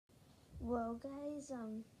Well, guys,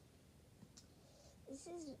 this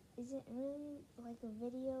isn't really like a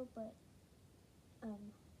video, but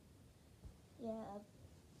yeah,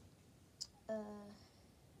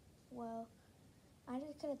 well, I'm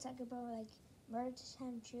just gonna talk about like merge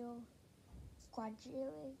time trio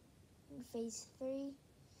quadrillion phase 3.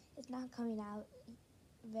 It's not coming out.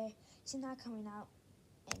 It's not coming out,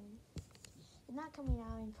 and it's not coming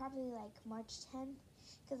out in probably like March 10th,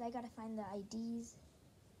 because I gotta find the IDs.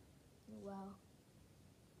 Well,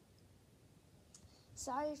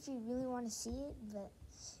 sorry if you really want to see it, but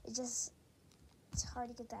it's hard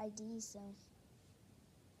to get the IDs, so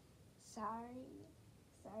sorry.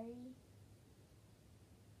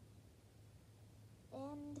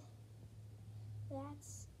 And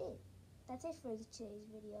that's it. That's it for today's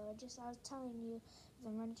video. I was telling you the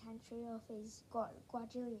runtime trio phase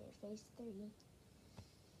quadrillion phase 3.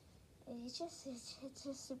 It's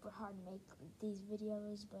just super hard to make these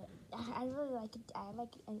videos, but I really like it.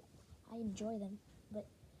 I enjoy them. But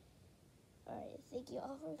alright, thank you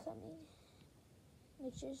all for coming.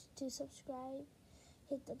 Make sure to subscribe,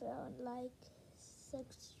 hit the bell, and like,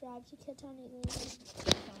 subscribe to Queat.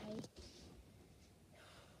 Bye.